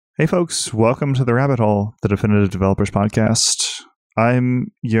Hey folks, welcome to The Rabbit Hole, the Definitive Developers Podcast. I'm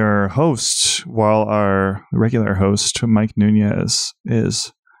your host, while our regular host, Mike Nunez,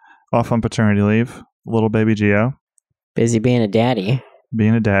 is off on paternity leave. Little baby Gio. Busy being a daddy.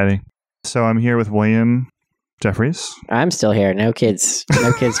 So I'm here with William Jeffries. I'm still here. No kids.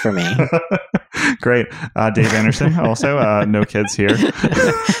 No kids for me. Great. Dave Anderson, also. No kids here.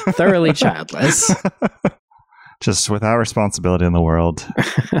 Thoroughly childless. Just without responsibility in the world.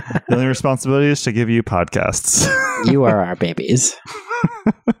 The only responsibility is to give you podcasts. You are our babies.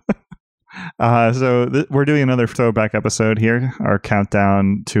 We're doing another throwback episode here, our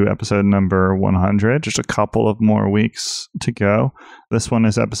countdown to episode number 100. Just a couple of more weeks to go. This one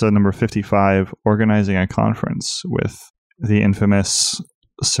is episode number 55, Organizing a Conference with the infamous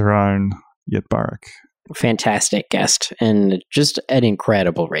Saron Yitbarek. Fantastic guest and just an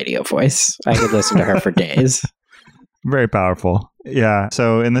incredible radio voice. I could listen to her for days. Very powerful. Yeah.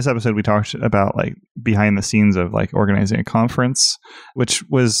 So in this episode, we talked about like behind the scenes of like organizing a conference, which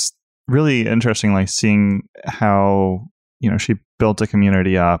was really interesting, like seeing how, she built a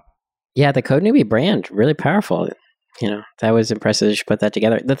community up. Yeah. The Code Newbie brand, really powerful. That was impressive that she put that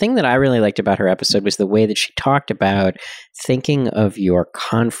together. The thing that I really liked about her episode was the way that she talked about thinking of your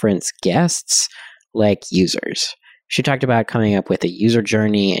conference guests like users. She talked about coming up with a user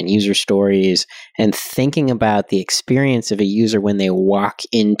journey and user stories and thinking about the experience of a user when they walk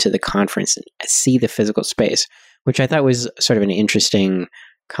into the conference and see the physical space, which I thought was sort of an interesting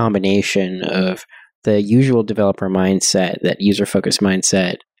combination of the usual developer mindset, that user-focused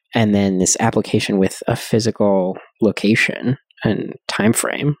mindset, and then this application with a physical location and time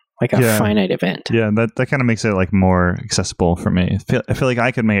frame, like a finite event. Yeah, that kind of makes it like more accessible for me. I feel like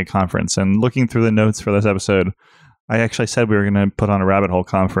I could make a conference, and looking through the notes for this episode, I actually said we were going to put on a rabbit hole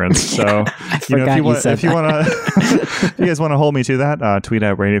conference. So, if you guys want to hold me to that, tweet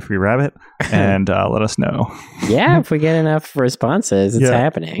out Radio Free Rabbit and let us know. Yeah, if we get enough responses, it's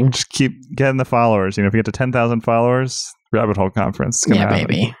happening. Just keep getting the followers. If we get to 10,000 followers, rabbit hole conference. Yeah,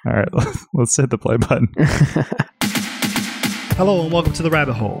 baby. All right, let's hit the play button. Hello and welcome to The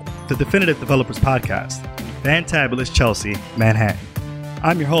Rabbit Hole, the Definitive Developers Podcast, Fantabulous Chelsea, Manhattan.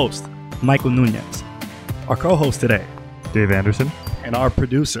 I'm your host, Michael Nunez. Our co-host today, Dave Anderson, and our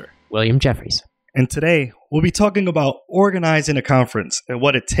producer, William Jeffries. And today, we'll be talking about organizing a conference and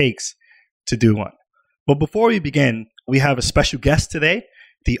what it takes to do one. But before we begin, we have a special guest today,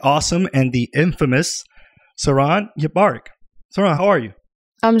 the awesome and the infamous Saron Yitbarek. Saron, how are you?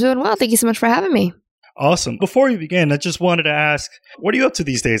 I'm doing well. Thank you so much for having me. Awesome. Before we begin, I just wanted to ask, what are you up to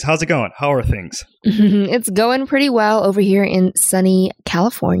these days? How's it going? How are things? It's going pretty well over here in sunny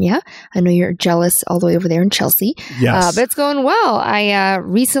California. I know you're jealous all the way over there in Chelsea. Yes. But it's going well. I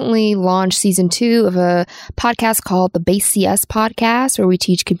recently launched season 2 of a podcast called the Base CS Podcast, where we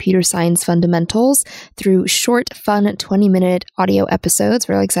teach computer science fundamentals through short, fun 20-minute audio episodes.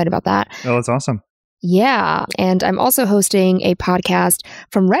 Really excited about that. Oh, that's awesome. Yeah, and I'm also hosting a podcast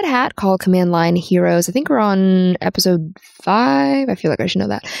from Red Hat called Command Line Heroes. I think we're on episode 5. I feel like I should know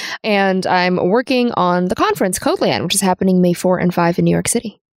that. And I'm working on the conference Codeland, which is happening May 4 and 5 in New York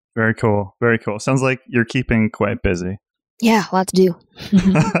City. Very cool. Very cool. Sounds like you're keeping quite busy. Yeah, a lot to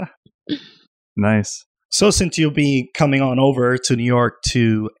do. Nice. So since you'll be coming on over to New York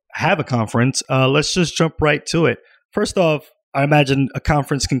to have a conference, let's just jump right to it. First off, I imagine a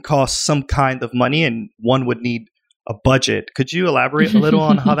conference can cost some kind of money and one would need a budget. Could you elaborate a little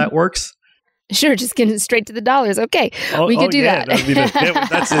on how that works? Sure, just getting straight to the dollars. Okay, we could do that.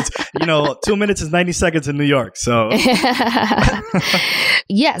 That's it. 2 minutes is 90 seconds in New York. So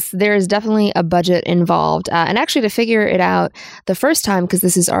yes, there is definitely a budget involved. And actually to figure it out the first time, because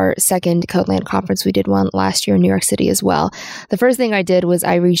this is our second Codeland conference, we did one last year in New York City as well. The first thing I did was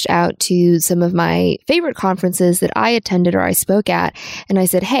I reached out to some of my favorite conferences that I attended or I spoke at. And I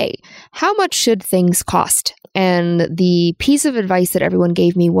said, hey, how much should things cost? And the piece of advice that everyone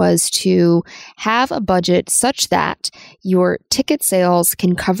gave me was to have a budget such that your ticket sales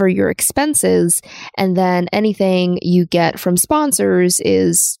can cover your expenses, and then anything you get from sponsors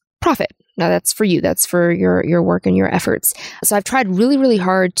is profit. Now that's for you. That's for your work and your efforts. So I've tried really, really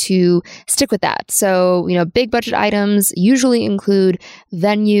hard to stick with that. So, big budget items usually include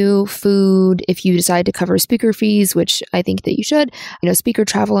venue, food, if you decide to cover speaker fees, which I think that you should, speaker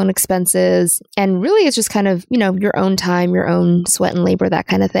travel and expenses. And really it's just kind of, your own time, your own sweat and labor, that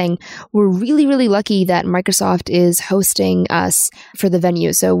kind of thing. We're really, really lucky that Microsoft is hosting us for the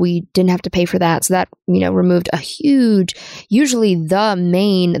venue. So we didn't have to pay for that. So that, removed a huge, usually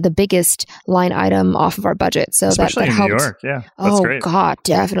the biggest line item off of our budget. So especially that in helped. New York. Yeah. That's Oh, great. God,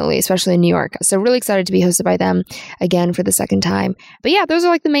 definitely. Especially in New York. So really excited to be hosted by them again for the second time. But yeah, those are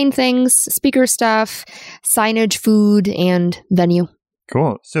like the main things: speaker stuff, signage, food, and venue.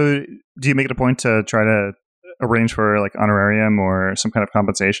 Cool. So do you make it a point to try to arrange for like honorarium or some kind of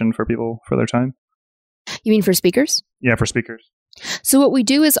compensation for people for their time? You mean for speakers? Yeah, for speakers. So what we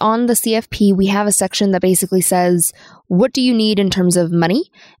do is on the CFP, we have a section that basically says, what do you need in terms of money?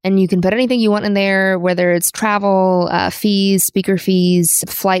 And you can put anything you want in there, whether it's travel, fees, speaker fees,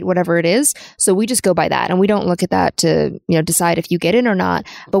 flight, whatever it is. So we just go by that. And we don't look at that to, decide if you get in or not.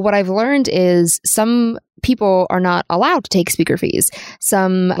 But what I've learned is some people are not allowed to take speaker fees.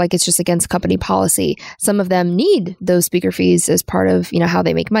 Some, like, it's just against company policy. Some of them need those speaker fees as part of, how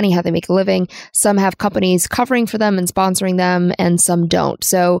they make money, how they make a living. Some have companies covering for them and sponsoring them, and some don't.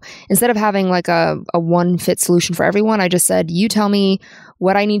 So instead of having like a one fit solution for everyone, I just said, you tell me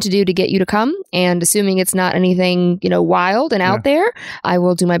what I need to do to get you to come. And assuming it's not anything, wild and out there, I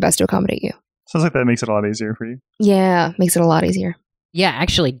will do my best to accommodate you. Sounds like that makes it a lot easier for you. Yeah, makes it a lot easier. Yeah,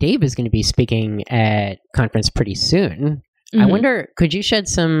 actually, Dave is going to be speaking at conference pretty soon. Mm-hmm. I wonder, could you shed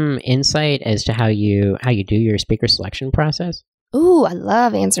some insight as to how you do your speaker selection process? Ooh, I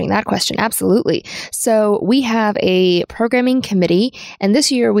love answering that question. Absolutely. So we have a programming committee, and this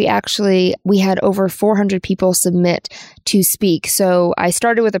year we had over 400 people submit to speak. So I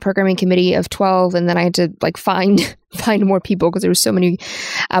started with a programming committee of 12, and then I had to find more people because there were so many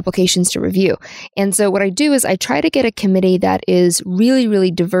applications to review. And so what I do is I try to get a committee that is really,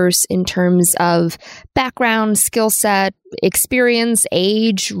 really diverse in terms of background, skill set, experience,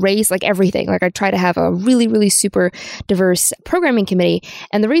 age, race, everything. I try to have a really, really super diverse programming committee.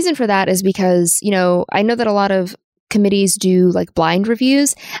 And the reason for that is because, I know that a lot of committees do blind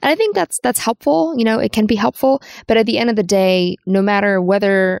reviews. And I think that's helpful. It can be helpful. But at the end of the day, no matter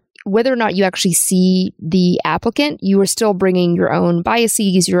whether or not you actually see the applicant, you are still bringing your own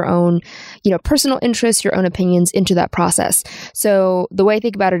biases, your own, personal interests, your own opinions into that process. So the way I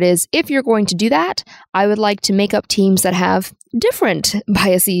think about it is, if you're going to do that, I would like to make up teams that have different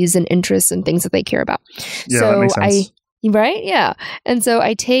biases and interests and things that they care about. Yeah, so that makes sense. Right? Yeah. And so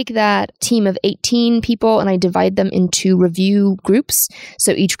I take that team of 18 people and I divide them into review groups.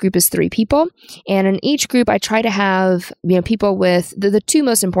 So each group is 3 people. And in each group, I try to have, people with the 2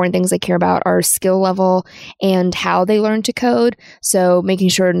 most important things I care about are skill level and how they learn to code. So making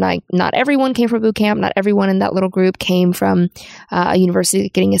sure not everyone came from boot camp, not everyone in that little group came from a university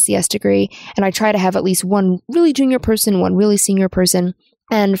getting a CS degree. And I try to have at least one really junior person, one really senior person.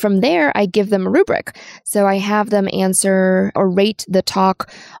 And from there, I give them a rubric. So I have them answer or rate the talk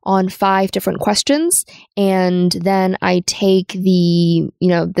on 5 different questions. And then I take the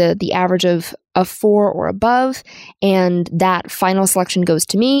average of 4 or above. And that final selection goes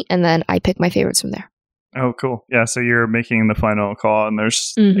to me. And then I pick my favorites from there. Oh, cool. Yeah. So you're making the final call, and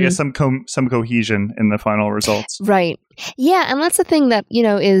there's, I guess, some cohesion in the final results. Right. Yeah. And that's the thing that,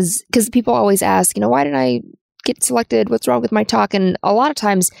 is because people always ask, why did I get selected? What's wrong with my talk? And a lot of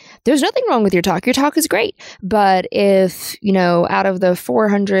times there's nothing wrong with your talk. Your talk is great. But if, out of the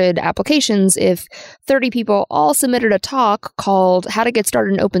 400 applications, if 30 people all submitted a talk called How to Get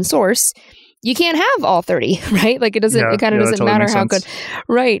Started in Open Source, you can't have all 30, right? It doesn't, it kind of doesn't totally matter how good.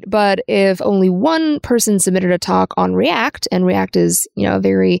 Right. But if only one person submitted a talk on React, and React is, a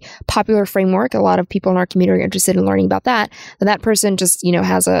very popular framework, a lot of people in our community are interested in learning about that, then that person just,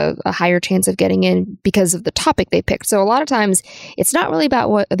 has a higher chance of getting in because of the topic they picked. So a lot of times it's not really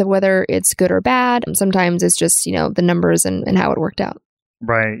about whether it's good or bad. Sometimes it's just, the numbers and how it worked out.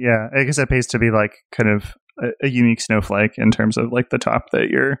 Right. Yeah. I guess it pays to be kind of a unique snowflake in terms of the top that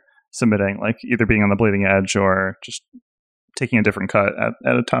you're submitting, either being on the bleeding edge or just taking a different cut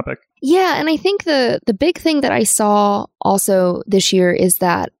at a topic. Yeah. And I think the big thing that I saw also this year is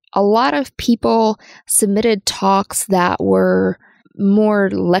that a lot of people submitted talks that were more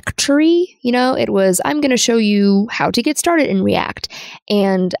lecture-y. It was, I'm going to show you how to get started in React.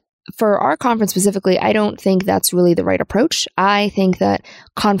 And for our conference specifically, I don't think that's really the right approach. I think that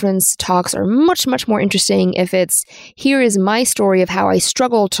conference talks are much, much more interesting if it's, here is my story of how I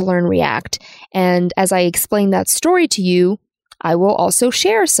struggled to learn React. And as I explain that story to you, I will also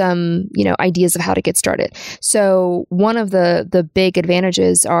share some, ideas of how to get started. So one of the big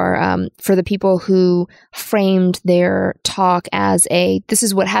advantages are for the people who framed their talk as this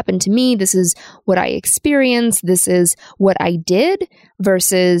is what happened to me, this is what I experienced, this is what I did,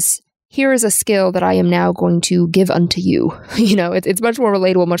 versus here is a skill that I am now going to give unto you. It's much more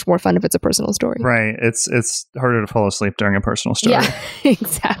relatable, much more fun if it's a personal story. Right. It's harder to fall asleep during a personal story. Yeah,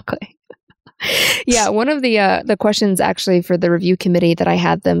 exactly. Yeah, one of the questions actually for the review committee that I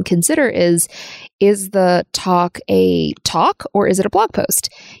had them consider is the talk a talk or is it a blog post?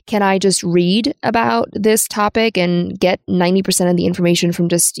 Can I just read about this topic and get 90% of the information from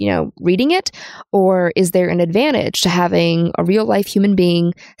just, reading it? Or is there an advantage to having a real life human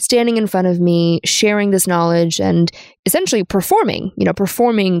being standing in front of me, sharing this knowledge and essentially performing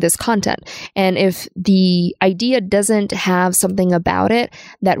this content? And if the idea doesn't have something about it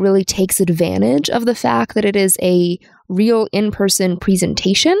that really takes advantage of the fact that it is a real in-person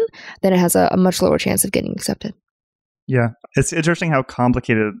presentation, then it has a much lower chance of getting accepted. Yeah, it's interesting how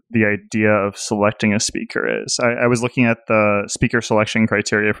complicated the idea of selecting a speaker is. I was looking at the speaker selection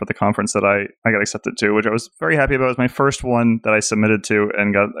criteria for the conference that I got accepted to, which I was very happy about. It was my first one that I submitted to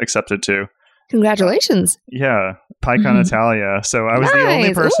and got accepted to. Congratulations. Yeah, PyCon Italia. So I was the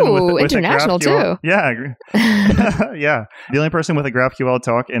only person with international a GraphQL. too. Yeah. Yeah. The only person with a GraphQL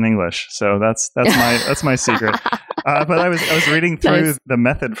talk in English. So that's my secret. But I was reading through the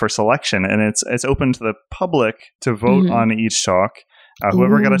method for selection, and it's open to the public to vote on each talk.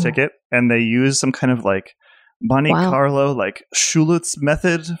 Whoever got a ticket, and they use some kind of like Monte Carlo, like Schulitz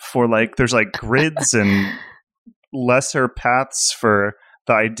method for there's grids and lesser paths for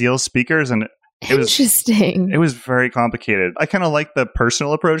the ideal speakers, and Interesting. It was very complicated. I kind of like the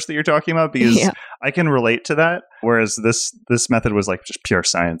personal approach that you're talking about because I can relate to that, whereas this method was just pure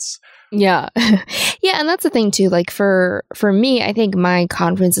science. Yeah. Yeah, and that's the thing too. For me, I think my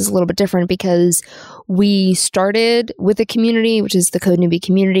conference is a little bit different because we started with a community, which is the Code Newbie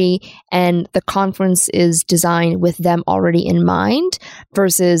community, and the conference is designed with them already in mind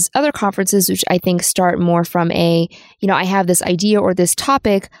versus other conferences, which I think start more from I have this idea or this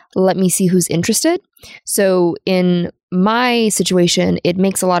topic, let me see who's interested. So in my situation, it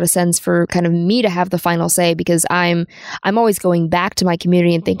makes a lot of sense for kind of me to have the final say because I'm always going back to my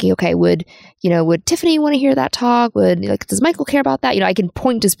community and thinking, okay, would Tiffany want to hear that talk? Does Michael care about that? I can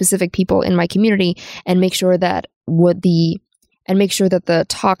point to specific people in my community and make sure that the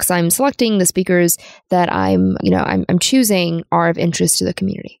talks I'm selecting, the speakers that I'm choosing are of interest to the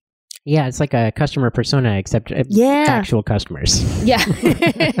community. Yeah, it's like a customer persona, except actual customers. Yeah,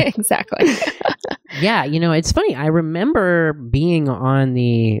 exactly. Yeah, it's funny. I remember being on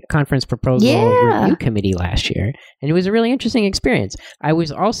the conference proposal review committee last year, and it was a really interesting experience. I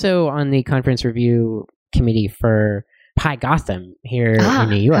was also on the conference review committee for Pi Gotham here in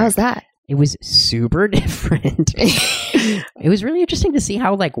New York. How's that? It was super different. It was really interesting to see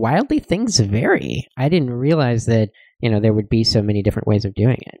how wildly things vary. I didn't realize that there would be so many different ways of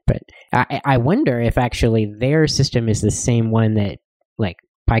doing it. But I wonder if actually their system is the same one that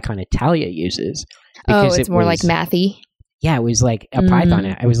PyCon Italia uses. Because it's more like mathy. Yeah, it was like a Python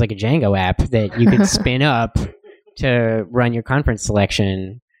app. It was like a Django app that you could spin up to run your conference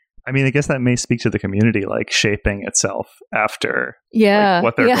selection. I mean, I guess that may speak to the community shaping itself after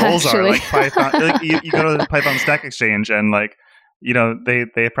what their goals actually. are. Python, you go to the Python Stack Exchange and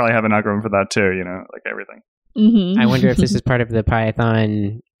they probably have an algorithm for that too. Everything. Mm-hmm. I wonder if this is part of the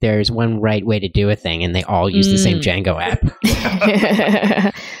Python. There's one right way to do a thing, and they all use the same Django app.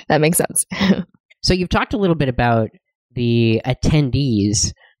 That makes sense. So you've talked a little bit about the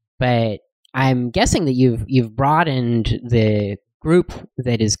attendees, but I'm guessing that you've broadened the group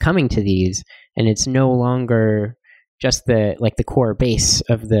that is coming to these, and it's no longer just the core base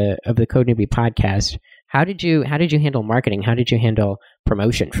of the Code Newbie podcast. How did you handle marketing? How did you handle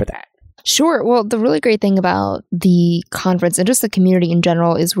promotion for that? Sure. Well, the really great thing about the conference and just the community in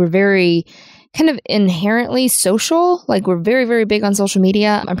general is we're very kind of inherently social. We're very, very big on social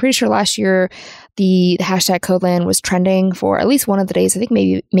media. I'm pretty sure last year the hashtag Codeland was trending for at least one of the days. I think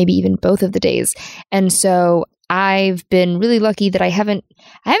maybe even both of the days. And so I've been really lucky that I haven't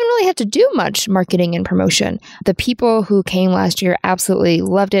really had to do much marketing and promotion. The people who came last year absolutely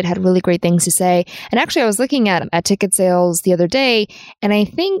loved it, had really great things to say. And actually, I was looking at ticket sales the other day, and I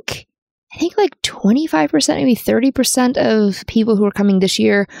think 25%, maybe 30% of people who are coming this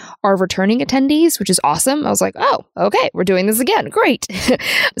year are returning attendees, which is awesome. I was like, oh, okay, we're doing this again. Great.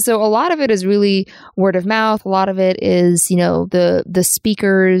 So a lot of it is really word of mouth. A lot of it is, the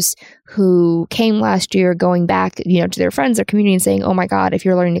speakers who came last year going back, to their friends, their community and saying, oh my God, if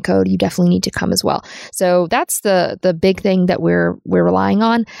you're learning to code, you definitely need to come as well. So that's the big thing that we're relying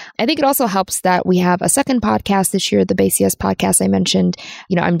on. I think it also helps that we have a second podcast this year, the BaseCS podcast I mentioned.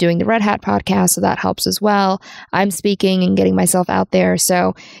 I'm doing the Red Hat podcast, so that helps as well. I'm speaking and getting myself out there.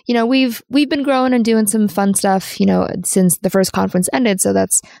 So, we've been growing and doing some fun stuff, since the first conference ended. So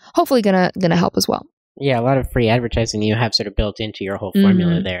that's hopefully gonna help as well. Yeah, a lot of free advertising you have sort of built into your whole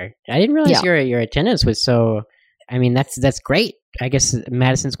formula there. I didn't realize your attendance was so I mean, that's great. I guess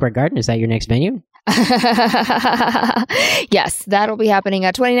Madison Square Garden, is that your next venue? Yes, that'll be happening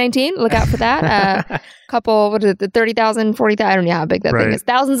at 2019. Look out for that. Couple, what is it, 30,000, 40,000? I don't know how big that thing is.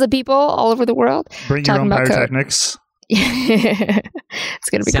 Thousands of people all over the world. Bring your own pyrotechnics. It's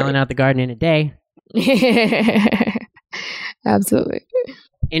going to be selling out the garden in a day. Absolutely.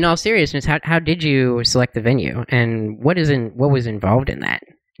 In all seriousness, how did you select the venue, and what was involved in that?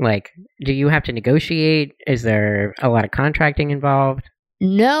 Like, do you have to negotiate? Is there a lot of contracting involved?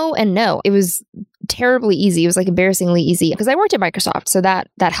 No and no. It was terribly easy. It was like embarrassingly easy because I worked at Microsoft, so that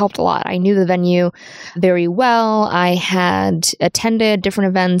helped a lot. I knew the venue very well. I had attended different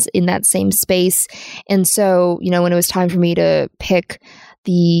events in that same space. And so, when it was time for me to pick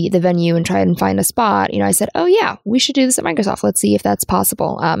the venue and try and find a spot, I said, oh yeah, we should do this at Microsoft. Let's see if that's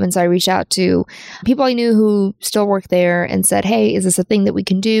possible. And so I reached out to people I knew who still work there and said, hey, is this a thing that we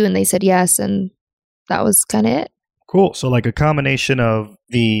can do? And they said yes. And that was kind of it. Cool. So like a combination of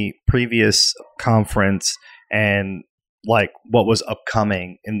the previous conference and like what was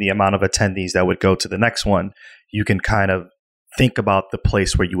upcoming in the amount of attendees that would go to the next one, you can kind of think about the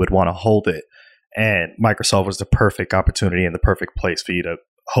place where you would want to hold it. And Microsoft was the perfect opportunity and the perfect place for you to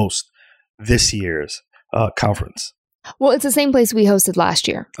host this year's conference. Well, it's the same place we hosted last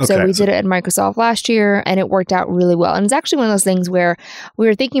year. Okay, so we did it at Microsoft last year, and it worked out really well. And it's actually one of those things where we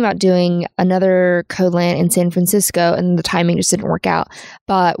were thinking about doing another CodeLand in San Francisco, and the timing just didn't work out.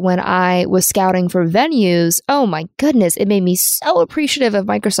 But when I was scouting for venues, oh my goodness, it made me so appreciative of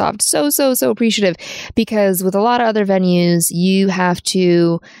Microsoft. So appreciative. Because with a lot of other venues, you have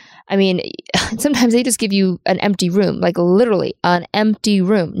to... sometimes they just give you an empty room, like literally an empty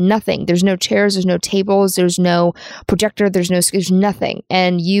room, nothing. There's no chairs, there's no tables, there's no projector, there's nothing.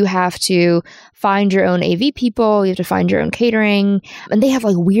 And you have to find your own AV people, you have to find your own catering. And they have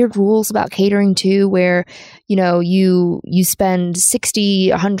like weird rules about catering too, where, you spend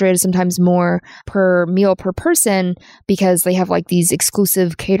 60, 100, sometimes more per meal per person because they have like these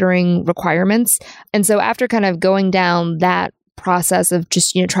exclusive catering requirements. And so after kind of going down that process of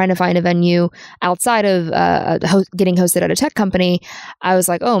just trying to find a venue outside of getting hosted at a tech company, I was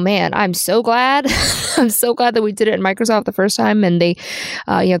like, oh man, I'm so glad I'm so glad that we did it at Microsoft the first time, and they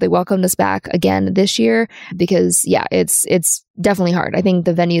they welcomed us back again this year, because it's definitely hard. I think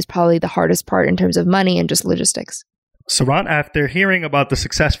the venue is probably the hardest part in terms of money and just logistics. Saron, after hearing about the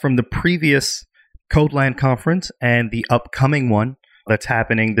success from the previous CodeLand conference and the upcoming one that's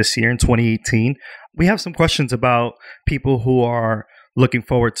happening this year in 2018, we have some questions about people who are looking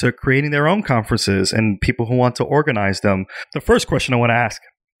forward to creating their own conferences and people who want to organize them. The first question I want to ask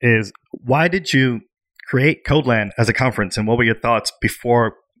is, why did you create CodeLand as a conference, and what were your thoughts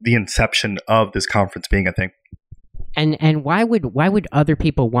before the inception of this conference being a thing? And why would other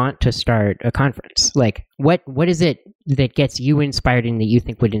people want to start a conference? Like, what is it that gets you inspired and that you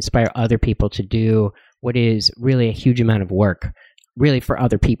think would inspire other people to do what is really a huge amount of work, really for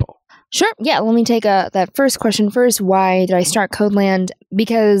other people? Sure. Yeah. Let me take that first question first. Why did I start CodeLand?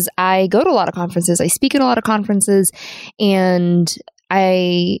 Because I go to a lot of conferences. I speak at a lot of conferences. And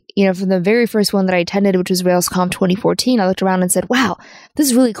I, from the very first one that I attended, which was RailsConf 2014, I looked around and said, wow, this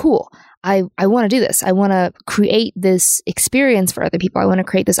is really cool. I want to do this. I want to create this experience for other people. I want to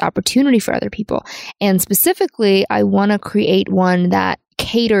create this opportunity for other people. And specifically, I want to create one that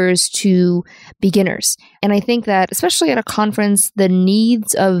caters to beginners. And I think that especially at a conference, the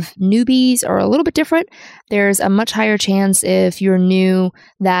needs of newbies are a little bit different. There's a much higher chance if you're new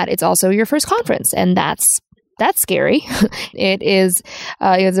that it's also your first conference. And that's scary. It is,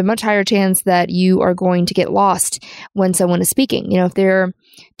 there's a much higher chance that you are going to get lost when someone is speaking. If they're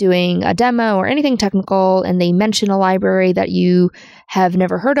doing a demo or anything technical and they mention a library that you have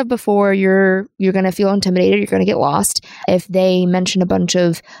never heard of before, you're going to feel intimidated. You're going to get lost. If they mention a bunch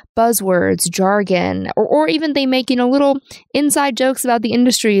of buzzwords, jargon, or even they make, little inside jokes about the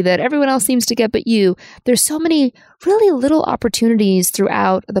industry that everyone else seems to get but you, there's so many really little opportunities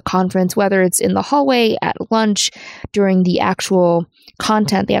throughout the conference, whether it's in the hallway, at lunch, during the actual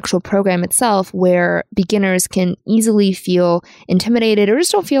content, the actual program itself, where beginners can easily feel intimidated or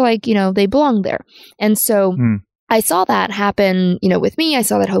just don't feel like, they belong there. And so I saw that happen, with me. I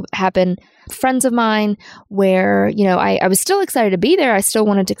saw that happen with friends of mine where, I was still excited to be there. I still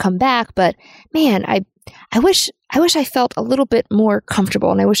wanted to come back, but man, I wish I felt a little bit more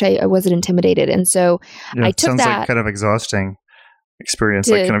comfortable, and I wish I wasn't intimidated. And so I took that. Sounds like kind of exhausting experience,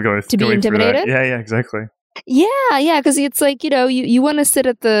 like kind of going to be intimidated. Yeah, exactly. Yeah, because it's like, you want to sit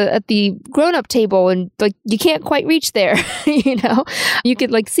at the grown-up table and like you can't quite reach there, You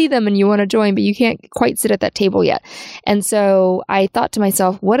could like see them and you want to join, but you can't quite sit at that table yet. And so I thought to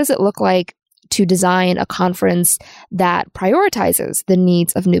myself, what does it look like to design a conference that prioritizes the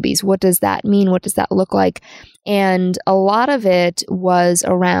needs of newbies. What does that mean? What does that look like? And a lot of it was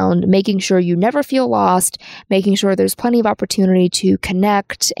around making sure you never feel lost, making sure there's plenty of opportunity to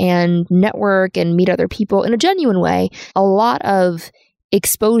connect and network and meet other people in a genuine way. A lot of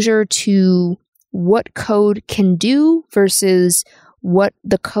exposure to what code can do versus what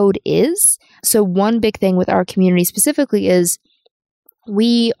the code is. So one big thing with our community specifically is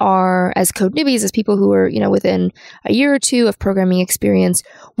we are, as code newbies, as people who are, within a year or two of programming experience,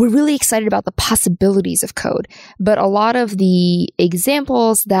 we're really excited about the possibilities of code. But a lot of the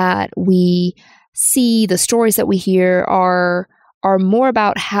examples that we see, the stories that we hear are more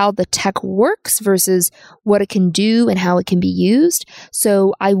about how the tech works versus what it can do and how it can be used.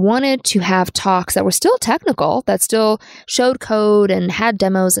 So I wanted to have talks that were still technical, that still showed code and had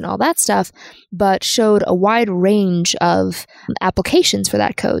demos and all that stuff, but showed a wide range of applications for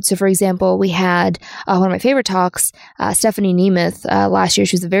that code. So for example, we had one of my favorite talks, Stephanie Nemeth, last year.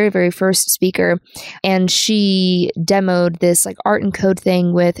 She was the very, very first speaker, and she demoed this like art and code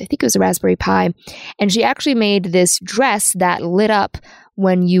thing with, I think it was a Raspberry Pi, and she actually made this dress that lit up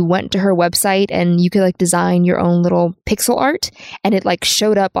when you went to her website, and you could like design your own little pixel art, and it like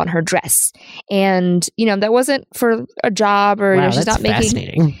showed up on her dress. And that wasn't for a job, or wow, she's that's not making.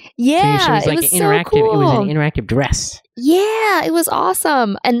 Fascinating. Yeah, so it was interactive. so cool. It was an interactive dress. Yeah, it was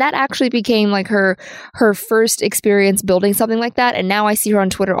awesome. And that actually became like her first experience building something like that. And now I see her on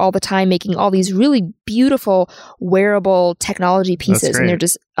Twitter all the time making all these really beautiful wearable technology pieces, and they're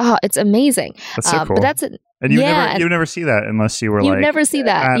just it's amazing. That's so cool. But that's it. And you never see that unless you were you never see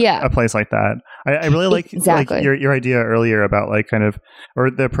that. at a place like that. I really like your idea earlier about like kind of,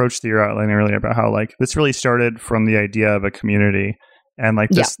 or the approach that you're outlining earlier about how like this really started from the idea of a community, and like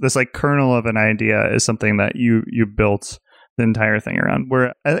this like kernel of an idea is something that you built the entire thing around.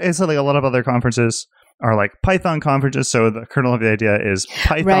 Where it's like a lot of other conferences are like Python conferences, so the kernel of the idea is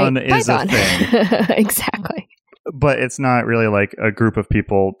Python is a thing. Exactly. But it's not really like a group of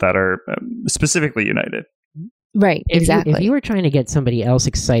people that are specifically united. Right, exactly. If you were trying to get somebody else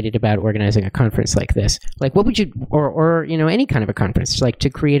excited about organizing a conference like this, like what would you, or any kind of a conference, like to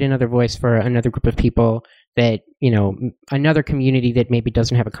create another voice for another group of people that, another community that maybe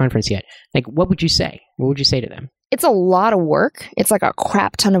doesn't have a conference yet, like what would you say? What would you say to them? It's a lot of work. It's like a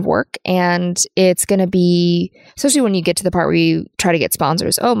crap ton of work. And it's going to be, especially when you get to the part where you try to get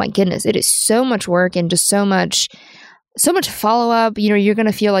sponsors, oh my goodness, it is so much work and just so much follow-up. You're going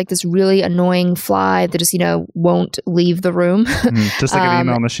to feel like this really annoying fly that just, won't leave the room. Just like an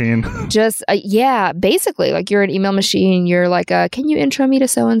email machine. Yeah, basically like you're an email machine. You're like can you intro me to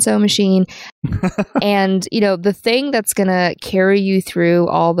so-and-so machine? And, the thing that's going to carry you through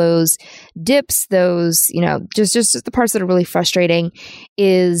all those dips, those, just the parts that are really frustrating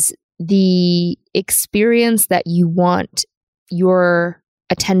is the experience that you want your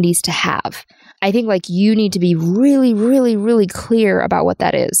attendees to have. I think like you need to be really, really, really clear about what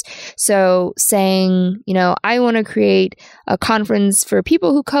that is. So saying, I want to create a conference for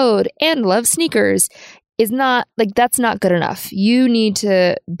people who code and love sneakers is not like, that's not good enough. You need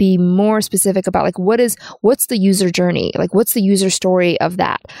to be more specific about like, what's the user journey? Like, what's the user story of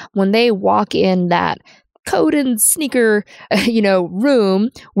that? When they walk in that code and sneaker, room,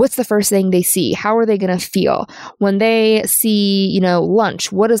 what's the first thing they see? How are they going to feel? When they see,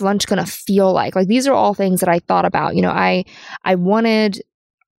 lunch, what is lunch going to feel like? Like, these are all things that I thought about. I wanted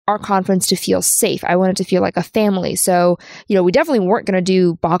our conference to feel safe. I wanted to feel like a family. So, we definitely weren't going to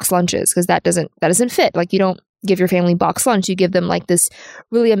do box lunches because that doesn't fit. Like, you don't give your family box lunch. You give them like this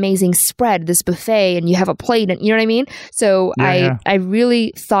really amazing spread, this buffet, and you have a plate, and you know what I mean? So I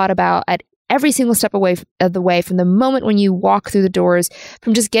really thought about at every single step of the way, from the moment when you walk through the doors,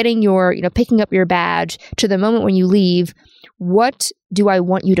 from just getting your, picking up your badge to the moment when you leave, what do I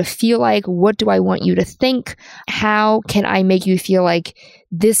want you to feel like? What do I want you to think? How can I make you feel like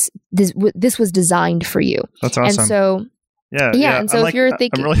this was designed for you? That's awesome. And so Yeah. And so if you're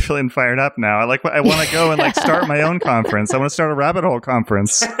thinking, I'm really feeling fired up now. I want to go and like start my own conference. I want to start a rabbit hole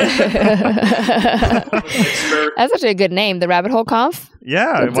conference. That's actually a good name, the Rabbit Hole Conf.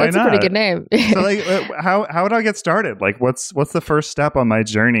 Yeah, why that's not? a pretty good name. So like, how do I get started? Like, what's the first step on my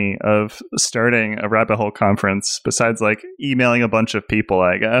journey of starting a rabbit hole conference besides like emailing a bunch of people?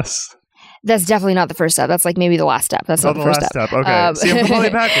 I guess. That's definitely not the first step. That's like maybe the last step. That's not the first step. Okay. See, I'm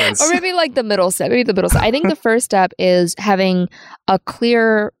completely backwards. Or maybe like the middle step. I think the first step is having a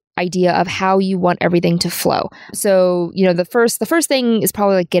clear idea of how you want everything to flow. So, the first thing is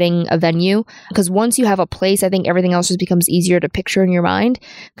probably like getting a venue, because once you have a place, I think everything else just becomes easier to picture in your mind.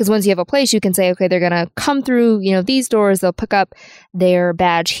 Because once you have a place, you can say, okay, they're going to come through, these doors, they'll pick up their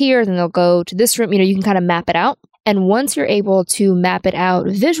badge here, then they'll go to this room. You can kind of map it out. And once you're able to map it out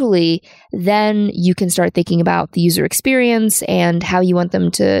visually, then you can start thinking about the user experience and how you want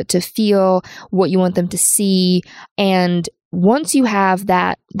them to feel, what you want them to see. And once you have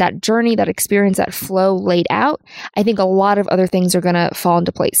that journey, that experience, that flow laid out, I think a lot of other things are going to fall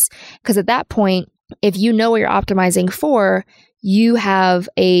into place. Because at that point, if you know what you're optimizing for, you have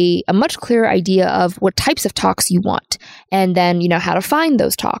a much clearer idea of what types of talks you want, and then how to find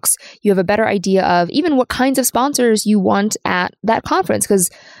those talks. You have a better idea of even what kinds of sponsors you want at that conference, because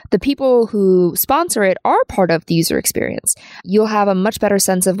the people who sponsor it are part of the user experience. You'll have a much better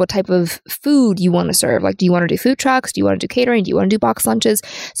sense of what type of food you want to serve. Like, do you want to do food trucks? Do you want to do catering? Do you want to do box lunches?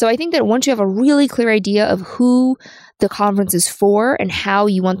 So I think that once you have a really clear idea of who the conference is for and how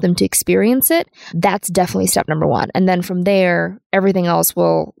you want them to experience it, that's definitely step number one. And then from there, everything else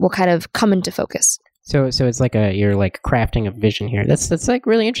will kind of come into focus. So it's like you're like crafting a vision here. That's like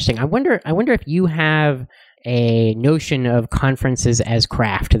really interesting. I wonder if you have a notion of conferences as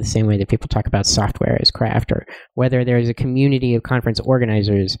craft, the same way that people talk about software as craft, or whether there's a community of conference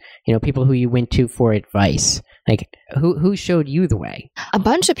organizers, people who you went to for advice. Like, who showed you the way? A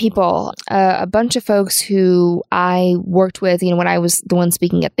bunch of people, a bunch of folks who I worked with, when I was the one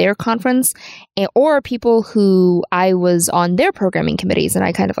speaking at their conference, or people who I was on their programming committees, and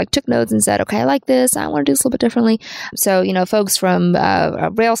I kind of like took notes and said, okay, I like this, I want to do this a little bit differently. So, folks from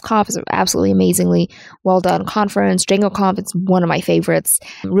RailsConf is absolutely amazingly well done conference. DjangoConf is one of my favorites.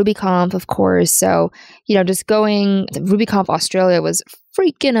 RubyConf, of course. So, just going, RubyConf Australia was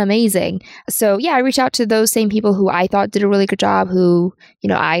freaking amazing. So yeah, I reached out to those same people who I thought did a really good job, who,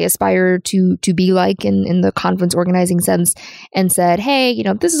 I aspire to be like in the conference organizing sense, and said, hey,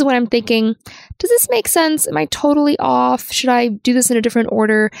 this is what I'm thinking. Does this make sense? Am I totally off? Should I do this in a different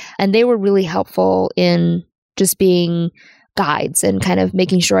order? And they were really helpful in just being guides and kind of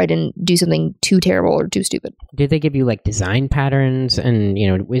making sure I didn't do something too terrible or too stupid. Did they give you like design patterns, and,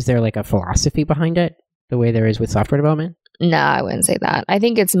 is there like a philosophy behind it, the way there is with software development? No, I wouldn't say that. I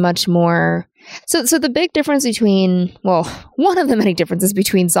think it's much more. So the big difference between, one of the many differences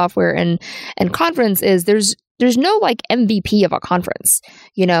between software and conference is there's no like MVP of a conference.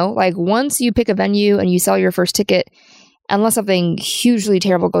 Like once you pick a venue and you sell your first ticket, unless something hugely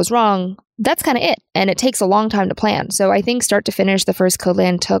terrible goes wrong, that's kind of it. And it takes a long time to plan. So I think start to finish, the first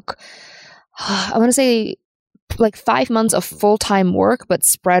CodeLand took, I want to say like 5 months of full-time work, but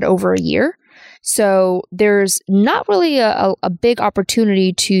spread over a year. So there's not really a big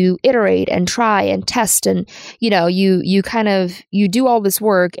opportunity to iterate and try and test. And, you do all this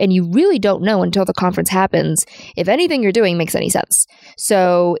work and you really don't know until the conference happens if anything you're doing makes any sense.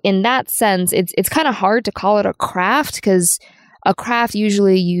 So in that sense, it's kind of hard to call it a craft, because a craft,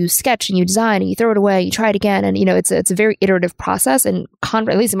 usually you sketch and you design and you throw it away, you try it again. And, it's a very iterative process. And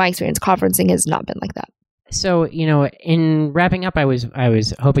at least in my experience, conferencing has not been like that. So, in wrapping up, I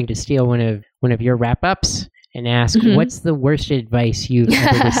was hoping to steal one of your wrap ups and ask, what's the worst advice you've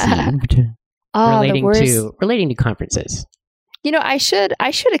ever received relating to conferences? I should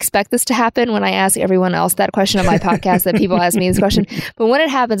expect this to happen when I ask everyone else that question on my podcast, that people ask me this question. But when it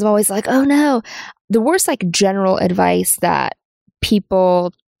happens, I'm always like, oh no. The worst like general advice that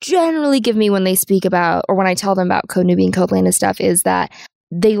people generally give me when they speak about, or when I tell them about Code Newbie and CodeLand and stuff, is that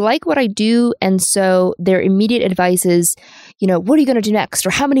they like what I do, and so their immediate advice is, what are you going to do next, or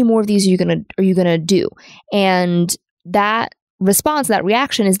how many more of these are you going to do? And that response, that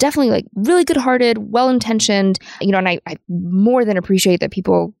reaction is definitely like really good-hearted, well-intentioned, and I more than appreciate that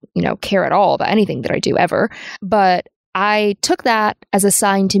people, care at all about anything that I do ever. But I took that as a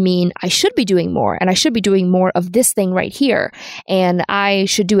sign to mean I should be doing more, and I should be doing more of this thing right here, and I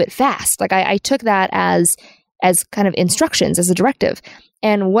should do it fast. Like I took that as kind of instructions, as a directive.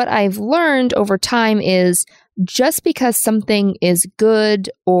 And what I've learned over time is, just because something is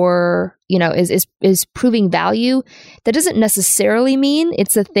good or, is proving value, that doesn't necessarily mean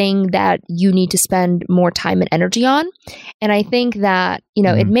it's a thing that you need to spend more time and energy on. And I think that,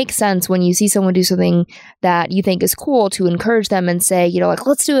 it makes sense when you see someone do something that you think is cool to encourage them and say, like,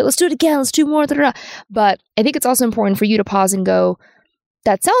 let's do it again, let's do more. But I think it's also important for you to pause and go,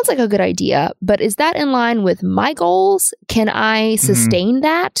 that sounds like a good idea, but is that in line with my goals? Can I sustain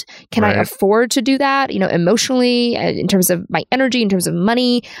that? Can I afford to do that? Emotionally, in terms of my energy, in terms of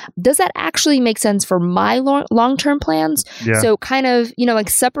money, does that actually make sense for my long-term plans? Yeah. So kind of,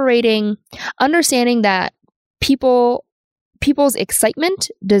 like separating, understanding that people people's excitement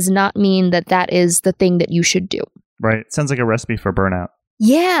does not mean that that is the thing that you should do. Right. Sounds like a recipe for burnout.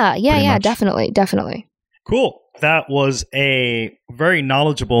 Yeah, much. definitely. Cool. That was a very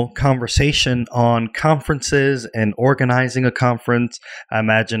knowledgeable conversation on conferences and organizing a conference. I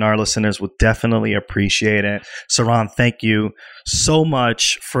imagine our listeners would definitely appreciate it. Saron, thank you so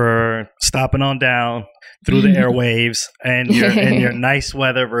much for stopping on down through the airwaves and your nice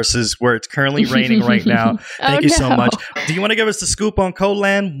weather versus where it's currently raining right now. Thank you so much. Do you want to give us the scoop on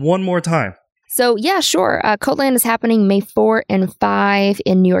Codeland one more time? So yeah, sure. Codeland is happening May 4 and 5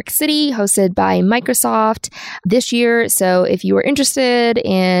 in New York City, hosted by Microsoft this year. So if you are interested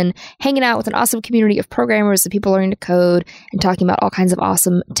in hanging out with an awesome community of programmers and people learning to code and talking about all kinds of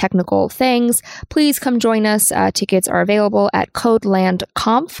awesome technical things, please come join us. Tickets are available at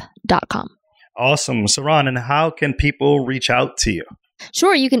codelandconf.com. Awesome. Saron, and how can people reach out to you?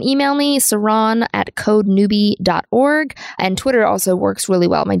 Sure, you can email me, saron@codenewbie.org, and Twitter also works really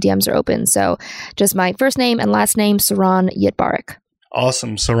well. My DMs are open. So just my first name and last name, Saron Yitbarek.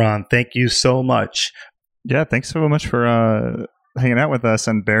 Awesome, Saron. Thank you so much. Yeah, thanks so much for hanging out with us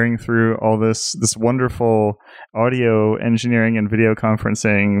and bearing through all this wonderful audio engineering and video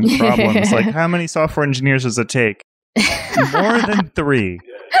conferencing problems. Like, how many software engineers does it take? More than three.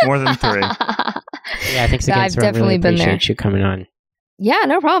 Yeah, thanks again. I've definitely been there. Appreciate you coming on. Yeah,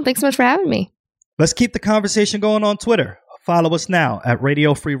 no problem. Thanks so much for having me. Let's keep the conversation going on Twitter. Follow us now at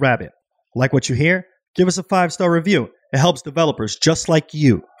Radio Free Rabbit. Like what you hear? Give us a 5-star review. It helps developers just like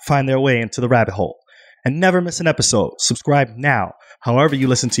you find their way into the rabbit hole. And never miss an episode. Subscribe now, however you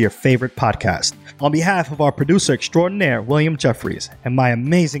listen to your favorite podcast. On behalf of our producer extraordinaire, William Jeffries, and my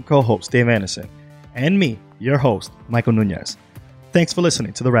amazing co-host, Dave Anderson, and me, your host, Michael Nunez. Thanks for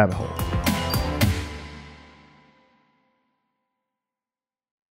listening to The Rabbit Hole.